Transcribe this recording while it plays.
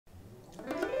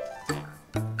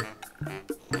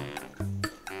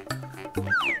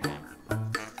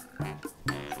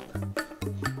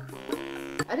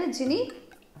जिनी,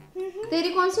 तेरी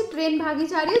कौन सी ट्रेन भागी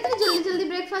जा रही है? इतनी जल्दी जल्दी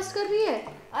ब्रेकफास्ट कर रही है।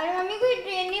 अरे मम्मी कोई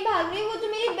ट्रेन नहीं भाग रही, वो जो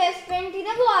मेरी बेस्ट फ्रेंड थी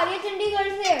ना वो आ रही है चंडीगढ़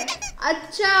से।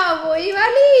 अच्छा वही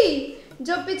वाली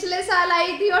जो पिछले साल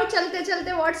आई थी और चलते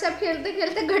चलते व्हाट्सएप खेलते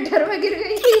खेलते गटर में गिर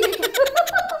गई थी।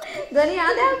 ध्वनि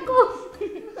याद है आपको?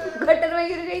 गटर में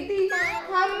गिर गई थी।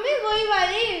 हाँ मम्मी वही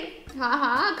वाली। हाँ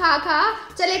हाँ खा खा।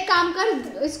 चल एक काम कर,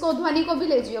 इसको ध्वनि को भी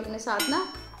ले जियो अपने साथ ना।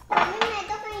 मैं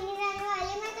तो कहीं नहीं रहने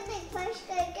वाली, मैं तो ब्रेकफास्ट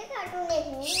करके कार्टून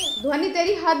देखूंगी। ध्वनि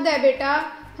तेरी हद है बेटा,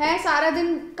 है सारा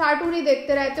दिन कार्टून ही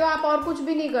देखते रहते हो आप, और कुछ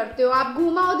भी नहीं करते हो। आप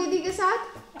घूमाओ दीदी के साथ।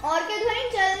 और क्या ध्वनि,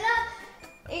 चलना।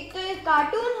 एक तो ये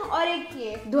कार्टून और एक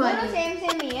ये दोनों सेम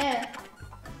सेम ही है।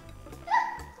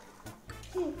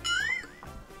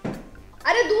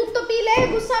 अरे दूध तो पी ले,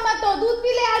 गुस्सा मत हो, दूध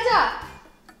पी ले, आजा।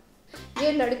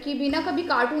 ये लड़की भी ना कभी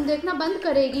कार्टून देखना बंद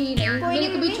करेगी ही नहीं,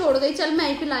 मिल्क भी छोड़ गई। चल मैं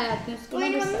ही पिला आती हूँ उसको। कोई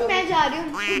मम्मी मैं जा रही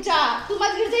हूँ। जा, तू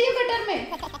मत गिर जाइए गटर में।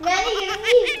 मैं नहीं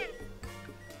गिरूंगी,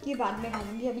 ये बाद में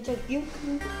खाऊंगी, अभी चलती हूँ।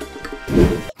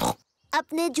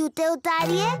 अपने जूते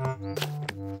उतारिए।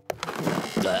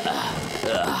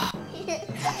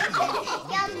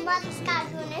 क्या मस्त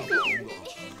कार्टून है।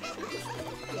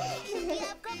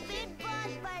 आपका पेट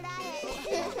बहुत बड़ा है।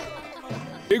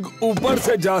 एक ऊपर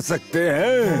से जा सकते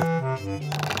हैं।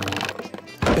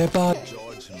 पेपा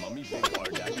जॉर्ज मम्मी पिग और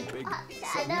डैडी पिग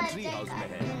सभी ट्री हाउस में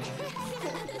हैं।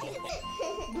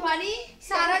 ध्वनि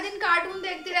सारा दिन कार्टून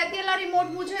देखती रहती है। ला रिमोट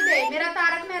मुझे दे, मेरा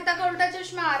तारक मेहता का उल्टा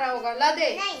चश्मा आ रहा होगा। ला दे।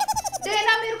 दे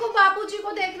ना मेरे को, बापूजी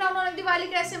को देखना, उन्होंने दिवाली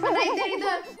कैसे मनाई। दे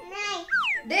इधर। नहीं।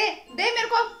 दे दे मेरे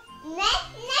को। नहीं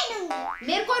दूंगी।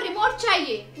 मेरे को रिमोट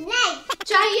चाहिए। नहीं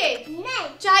चाहिए। नहीं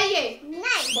चाहिए।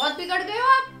 नहीं। बहुत बिगड़ गए हो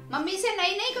आप, मम्मी से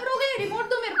नहीं नहीं करोगे। रिमोट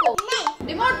दो मेरे को। नहीं।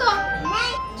 रिमोट दो।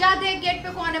 नहीं। जा देख गेट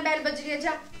पे कौन है, बेल बज रही है,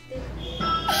 जा।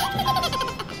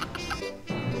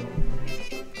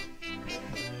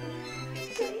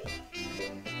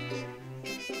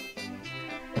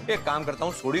 एक काम करता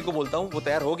हूँ, सोडी को बोलता हूँ, वो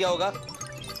तैयार हो गया होगा,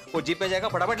 वो जीप पे जाएगा,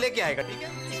 फटाफट लेके आएगा। ठीक है?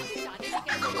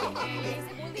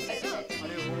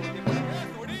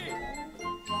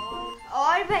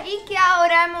 और भाई क्या हो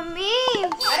रहा है मम्मी?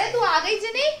 अरे तू आ गई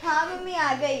जिनी? हाँ मम्मी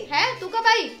आ गई। है तू कब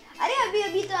आई? अरे अभी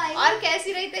अभी तो आई। और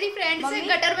कैसी रही तेरी फ्रेंड से?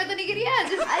 गटर में तो नहीं गिरी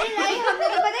आज? अरे नहीं, हमने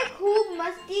तो पता है खूब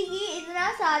मस्ती की,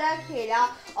 इतना सारा खेला।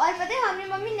 और पता है हमने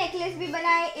मम्मी नेकलेस भी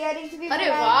बनाए, इयररिंग्स भी बनाए। अरे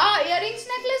वाह, इयररिंग्स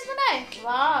नेकलेस बनाए,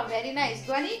 वाह वेरी नाइस।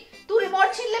 ध्वनि तू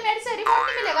रिमोट छीन ले मेरे से, रिमोट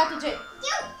नहीं मिलेगा तुझे।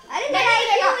 क्यों? अरे लड़ाई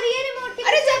क्यों हो रही है रिमोट की?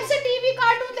 अरे जब से टीवी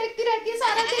कार्टून देखती रहती है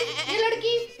सारा दिन ये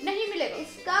लड़की, नहीं मिलेगा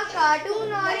इसका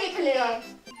कार्टून और नहीं मिलेगा।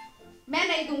 मैं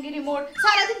नहीं दूंगी रिमोट,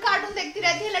 सारा दिन कार्टून देखती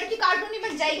रहती है लड़की, कार्टून ही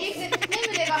बन जाएगी एक दिन। नहीं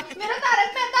मिलेगा। मेरा तारक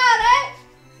मेहता आ रहा है।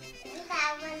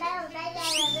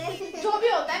 जो भी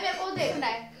होता है मेरे को देखना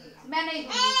है, मैं नहीं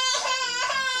दूंगी।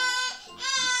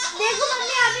 देखो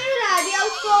मम्मी आपने रुला दिया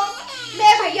उसको। ले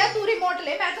भैया तू रिमोट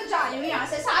ले, मैं तो जा रही हूँ यहाँ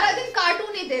से, सारा दिन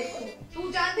कार्टून ही देखूं।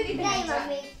 तू जान तेरी नहीं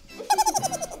मम्मी।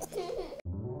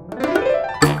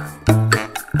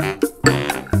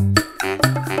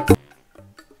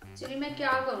 चलिए मैं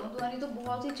क्या करूँ, ध्वनि तो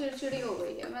बहुत ही चिड़चिड़ी हो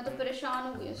गई है, मैं तो परेशान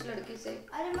हो गई इस लड़की से।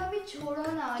 अरे मम्मी छोड़ो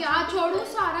ना। क्या छोड़ू,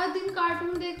 सारा दिन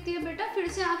कार्टून देखती है बेटा, फिर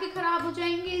से आंखें खराब हो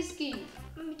जाएंगी इसकी।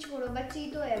 मम्मी छोड़ो, बच्ची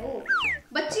तो है वो।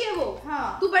 बच्ची है वो?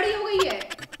 हाँ। तू बड़ी हो गई है।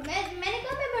 मैंने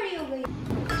कब मैं बड़ी हो गई?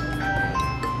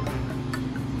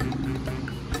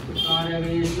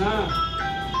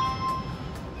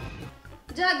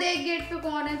 जा देख गेट पे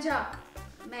कौन है, जा।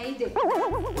 मैं ही देखूं।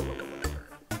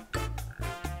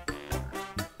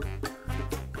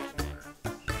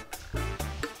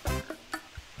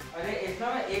 अरे इतना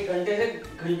मैं 1 घंटे से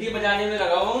घंटी बजाने में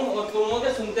लगा हूँ और तुम लोग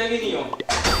सुनते भी नहीं हो।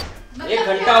 मतलब 1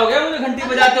 घंटा हो गया मुझे घंटी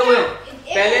बजाते हुए।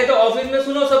 पहले तो ऑफिस में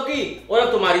सुनो सबकी, और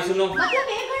अब तुम्हारी सुनो। मतलब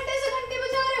 1 घंटे से घंटी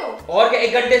बजा रहे हो? और क्या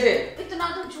 1 घंटे से? इतना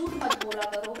तो झूठ मत बोला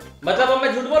करो। मतलब अब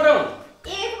मैं झूठ बोल रहा हूँ?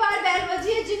 एक बार बेल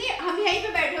बजी है जिनी, हम यहीं पे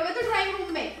बैठे हुए थे ड्राइंग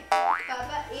रूम में।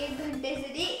 पापा 1 घंटे से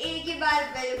नहीं, एक ही बार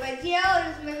बेल बजी है और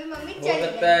उसमें भी मम्मी चली गई। हो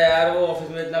सकता है यार, वो ऑफिस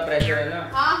में इतना प्रेशर है ना।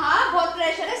 हाँ हाँ बहुत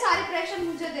प्रेशर है, सारे प्रेशर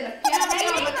मुझे दे रखे हैं।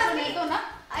 नहीं तो ना।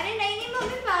 अरे नहीं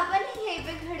मम्मी, पापा नहीं यहीं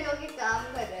पे खड़े होके काम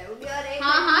कर रहे हो और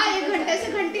हाँ 1 घंटे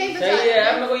से घंटे यहीं पे सही है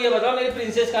यार। मेरे को ये बताओ मेरी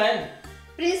प्रिंसेस कहाँ है?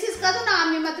 प्रिंसेस का तो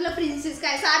नाम ही मतलब प्रिंसेस का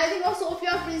है, सारे दिन वो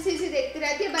सोफिया और प्रिंसेस ही देखती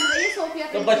रहती है। बन गई है सोफिया।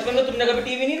 तो बचपन में तुमने कभी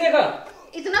टीवी नहीं देखा?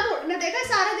 इतना थोड़ा ना देखा,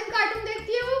 सारा दिन कार्टून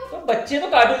देखती है वो। तो बच्चे तो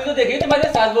कार्टून तो देखेगी, तुम्हारे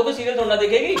सास बहू को सीरियल थोड़ा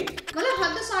देखेगी। मतलब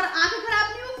हद, सारा आंखें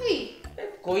खराब नहीं होंगी।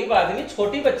 कोई बात नहीं,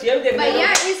 छोटी बच्ची है देखने।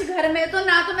 भैया इस घर में तो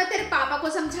ना तो मैं तेरे पापा को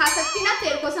समझा सकती, ना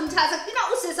तेरे को समझा सकती, ना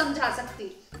उसे समझा सकती।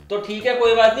 तो ठीक है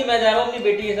कोई बात नहीं, मैं जा रहा हूँ अपनी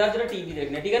बेटी के साथ जरा टीवी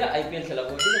देखने, ठीक है ना? IPL चला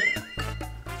हुआ, ठीक है?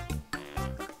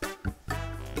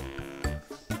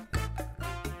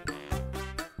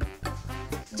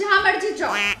 जहाँ मर्जी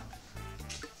जाओ।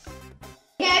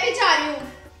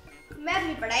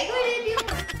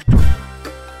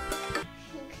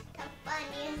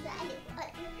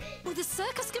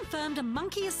 found a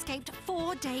monkey escaped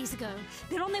 4 days ago.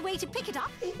 They're on their way to pick it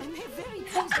up, and they're very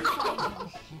close to finding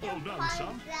it. Well done,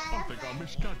 son. I think I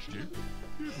misjudged you.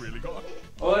 You've really got.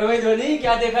 और भाई ध्वनि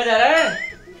क्या देखा जा रहा है?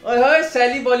 ओए होए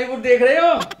सैली बॉलीवुड देख रहे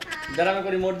हो? जरा मेरे को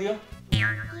रिमोट दियो।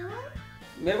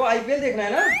 मेरे को आईपीएल देखना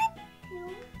है ना?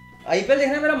 आईपीएल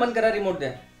देखना है, मेरा मन कर रहा है, रिमोट दे।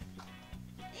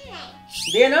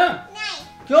 दे ना? नहीं।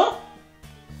 क्यों?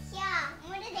 क्या?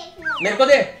 मुझे देखना। मेरे को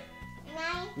दे।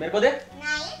 नहीं। मेरे को दे।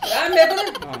 नहीं। यार मेरे को दे।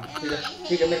 हाँ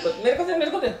ठीक है मेरे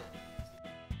को दे।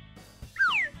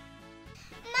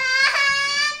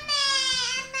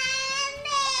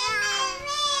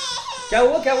 क्या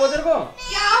हुआ तेरे को?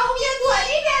 क्या हो गया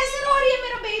ध्वनि? कैसे रो रही है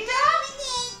मेरा बेटा?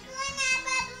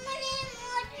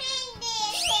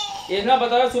 ये ना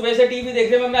बता, सुबह से टीवी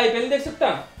देख रहे, मैं आईपीएल देख सकता?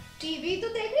 टीवी तो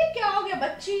देख रही, क्या हो गया?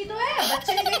 बच्ची ही तो है,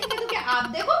 बच्चे नहीं देखेंगे तो क्या आप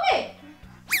देखोगे?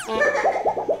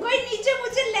 कोई नीचे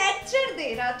मुझे लेक्चर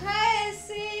दे रहा था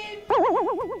ऐसे।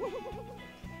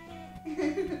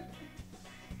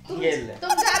 तुम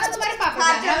जाना तुम्हारे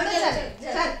पापा चल देख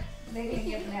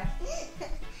लेंगे अपने आप।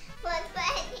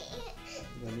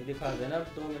 ध्वनि दिखा देना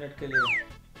 2 मिनट के लिए।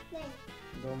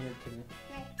 2 मिनट के लिए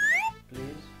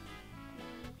प्लीज।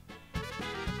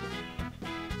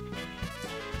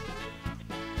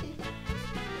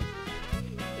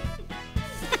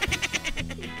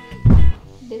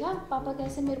 देखा पापा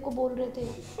कैसे मेरे को बोल रहे थे,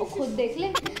 और खुद देख ले।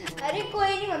 अरे कोई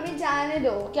नहीं मम्मी, जाने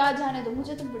दो। क्या जाने दो,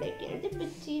 मुझे तो बड़े कह रहे थे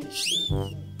बच्ची।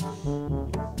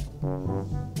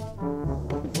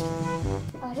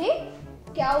 अरे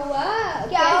क्या हुआ?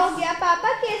 क्या हो गया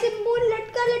पापा? कैसे मुंह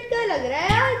लटका लग रहा है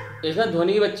यार? ऐसा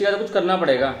ध्वनि की बच्ची का तो कुछ करना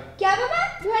पड़ेगा। क्या पापा?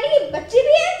 ध्वनि की बच्ची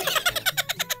भी है?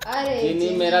 अरे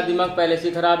नहीं, मेरा दिमाग पहले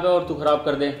से खराब है और तू खराब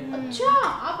कर दे। अच्छा,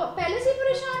 आप पहले से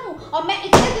परेशान हो, और मैं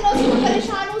इतने दिनों से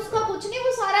परेशान हूँ। उसका कुछ नहीं,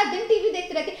 वो सारा दिन टीवी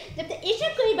देखते रहते, जब तक ऐसा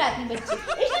कोई बात नहीं बच्ची,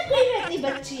 ऐसा कोई बात नहीं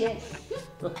बच्ची है।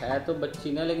 तो है तो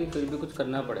बच्ची ना, लेकिन फिर भी कुछ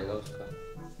करना पड़ेगा उसका।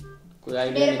 कोई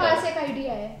आइडिया मेरे पास एक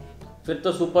आइडिया है। फिर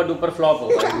तो सुपर डुपर फ्लॉप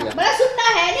होगा आइडिया। बड़ा सुनना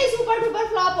है नहीं, सुपर डुपर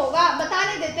फ्लॉप होगा,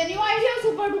 बताने देते नहीं आइडिया,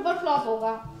 सुपर डुपर फ्लॉप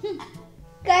होगा।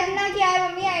 करना क्या है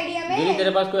मम्मी आइडिया में?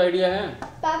 तेरे पास कोई आइडिया है?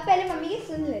 पापा पहले मम्मी की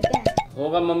सुन लेते हैं।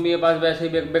 होगा मम्मी के पास, वैसे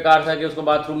ही बेकार था कि उसको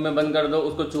बाथरूम में बंद कर दो,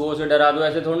 उसको चूहों से डरा दो,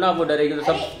 ऐसे थोड़ा ना वो डरेगी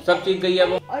तो सब चीज गई है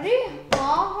वो। अरे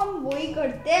हाँ, हम वही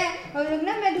करते हैं हम लोग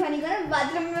ना। मैं ध्वनि को ना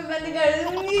बाथरूम में बंद कर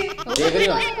दूंगी। देख रही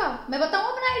हो? मैं बताऊं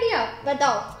अपना आइडिया?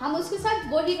 बताओ। हम उसके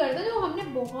साथ वही करते जो हमने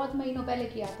बहुत महीनों पहले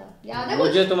किया था, याद है?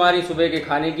 मुझे तुम्हारी सुबह के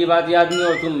खाने की बात याद नहीं,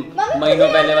 और तुम महीनों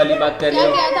पहले वाली बात कर रही हो।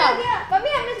 मम्मी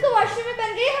हम इसको वॉशरूम में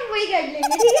बंद रही है, हम वही कर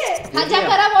लेंगे, ठीक है? हाँ जा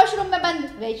करा वॉशरूम में बंद,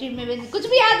 वॉशरूम में बंद, कुछ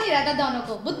भी याद नहीं रहता दोनों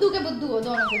को, बुद्धू के बुद्धू हो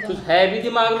दोनों के। कुछ है भी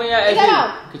दिमाग में या ऐसे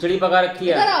खिचड़ी पका रखी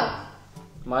है?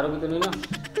 मारोगी तो नहीं ना?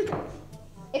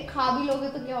 एक खा भी लोगे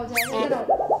तो क्या हो जाएगा? इधर आओ।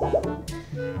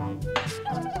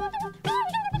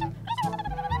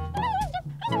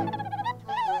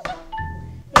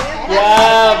 क्या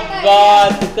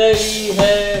बात कही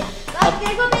है। अब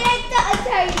देखो मेरा इतना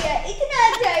अच्छा आइडिया।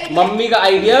 मम्मी का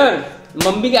आइडिया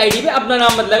पे अपना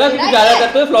नाम मत लगा, क्योंकि ज्यादा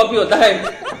करते हुए फ्लॉप ही होता है।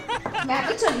 मैं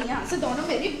तो चली यहाँ से, दोनों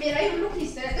मेरा ही उल्लू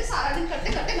खींचते रहते सारा दिन,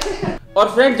 करते।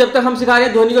 और फ्रेंड्स, जब तक हम सिखा रहे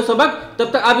हैं ध्वनि को सबक,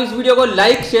 तब तक आप इस वीडियो को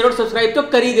लाइक, शेयर और सब्सक्राइब तो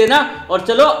कर ही देना। और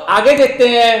चलो आगे देखते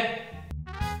हैं।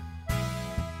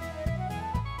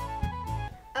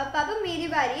 अब पापा मेरी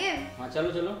बारी है। हाँ चलो।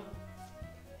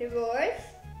 रिवर्स,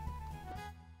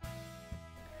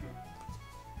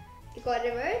 एक और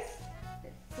रिवर्स,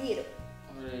 0।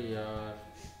 अरे यार,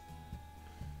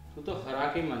 तू तो हरा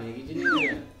के मानेगी जिंदगी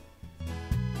में।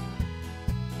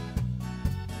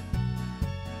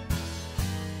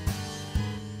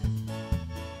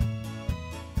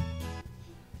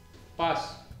 पास।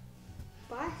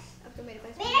 अब तो मेरे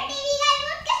पास मेरा टीवी का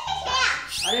रिमोट किसने छेड़ा?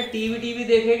 अरे टीवी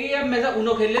देखेगी, अब मैं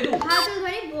उनो खेल ले तू। हाँ तो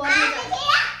ध्वनि बहुत मजा।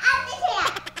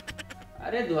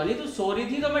 अरे ध्वनि तू सो रही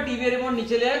थी तो मैं टीवी रिमोट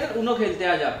नीचे ले आया, उनो खेलते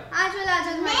आ जा। आ चल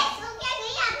मैं सो क्या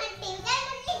गई, आपने टीवी का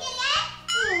रिमोट नीचे ले आए?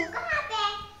 कहाँ पे?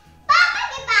 पापा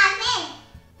के पास है।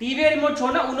 टीवी रिमोट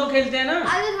छोड़ना, उनो खेलते हैं ना।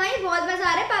 आज ध्वनि बहुत मजा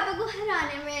आ रहा है पापा को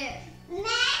हराने में।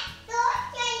 मैं तो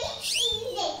चली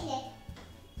टीवी देख ले।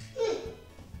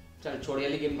 चल छोड़,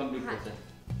 वाली गेम कंप्लीट करते हैं।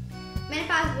 मैंने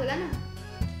पास बोला ना।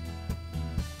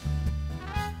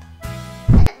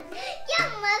 क्या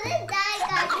मजेदार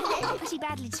गाना है। Pretty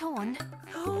badly torn.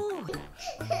 Oh.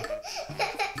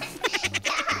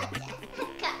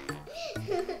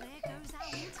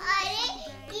 अरे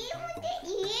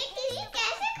ये टीवी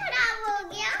कैसे खराब हो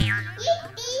गया? ये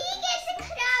टीवी कैसे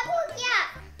खराब हो गया?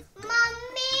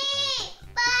 मम्मी,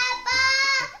 पापा,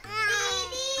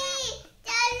 दीदी,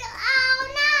 चलो आओ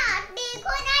ना,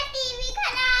 देखो ना टीवी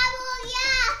खराब हो गया।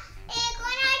 देखो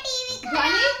ना टीवी खराब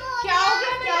हो गया। क्या हो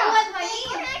गया?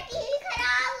 देखो ना टीवी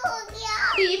खराब हो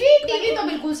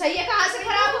बिल्कुल सही है। कहाँ से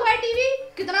खराब हुआ है टीवी?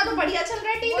 कितना तो बढ़िया चल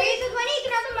रहा है टीवी। वही तो ध्वनि,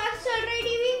 इतना तो मस्त चल रहा है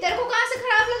टीवी। तेरे को कहाँ से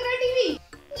खराब लग रहा है टीवी?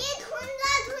 ये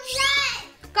धुंधला धुंधला है।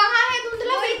 कहाँ है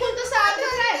धुंधला? बिल्कुल तो साफ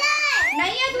दिख रहा है।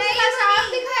 नहीं है धुंधला,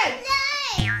 साफ दिख रहा है।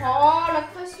 हाँ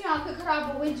लगता है इसकी आंखें खराब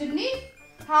हो गई जिन्नी।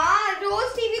 हाँ रोज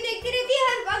टीवी देखती रहती है,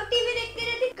 हर वक्त टीवी देखती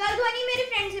रहती है। कल ध्वनि मेरे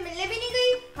फ्रेंड से मिलने भी नहीं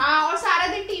गई। हाँ और सारा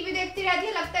दिन टीवी देखती रहती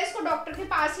है। लगता है इसको डॉक्टर के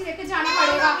पास ही लेके जाना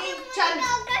पड़ेगा। चल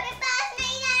डॉक्टर के पास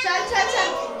नहीं जाना। चल चल चल।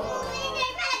 मुझे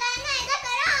चश्मा लगाना है। ऐसा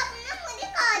करो आपने मुझे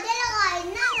काजल लगाई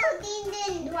ना 2-3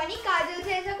 दिन। ध्वनि काजल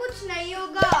से ऐसा कुछ नहीं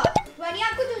होगा। ध्वनि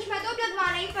आपको चश्मा तो अब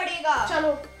लगवाना ही पड़ेगा।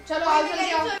 चलो चलो आओ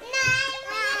जल्दी आओ।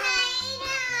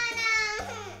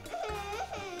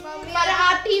 पर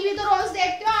आप टीवी तो रोज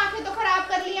देखते हो, आंखें तो खराब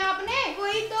कर ली आपने।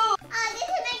 वही तो। आगे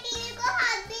से मैं टीवी को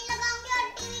हाथ भी लगाऊंगी और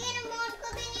टीवी के रिमोट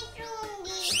को भी नहीं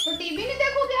छूऊंगी। तो टीवी नहीं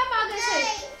देखोगे आप आगे से?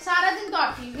 सारा दिन तो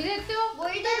आप टीवी देखते हो।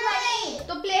 वही तो ध्वनि।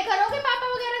 तो प्ले करोगे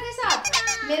पापा वगैरह के साथ?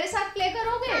 मेरे साथ प्ले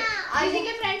करोगे? दीदी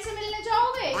के फ्रेंड से मिलने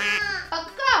जाओगे?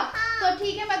 पक्का? तो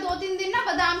ठीक है, मैं 2-3 दिन ना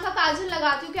बादाम का काजल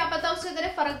लगाती हूँ, क्या पता उससे तेरे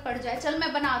फर्क पड़ जाए। चल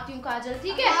मैं बनाती हूँ काजल,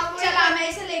 ठीक है? चला मैं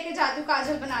इसे लेके जाती हूँ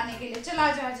काजल बनाने के लिए।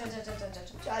 चला जा जा जा जा जा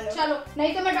चलो चलो,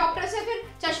 नहीं तो मैं डॉक्टर से फिर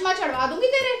चश्मा चढ़वा दूंगी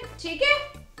तेरे, ठीक है?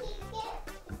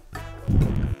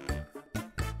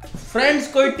 फ्रेंड्स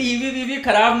कोई टीवी वीवी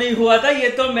खराब नहीं हुआ था, ये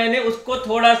तो मैंने उसको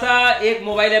थोड़ा सा एक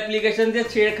मोबाइल एप्लीकेशन से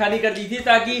छेड़खानी कर दी थी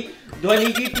ताकि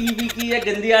ध्वनि की टीवी की ये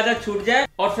गंदी आदत छूट जाए।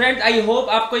 और फ्रेंड्स आई होप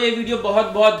आपको ये वीडियो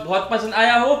बहुत बहुत बहुत पसंद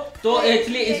आया हो। तो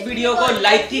एक्चुअली इस वीडियो को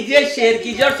लाइक कीजिए, शेयर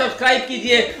कीजिए और सब्सक्राइब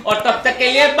कीजिए। और तब तक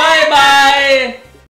के लिए बाय बाय।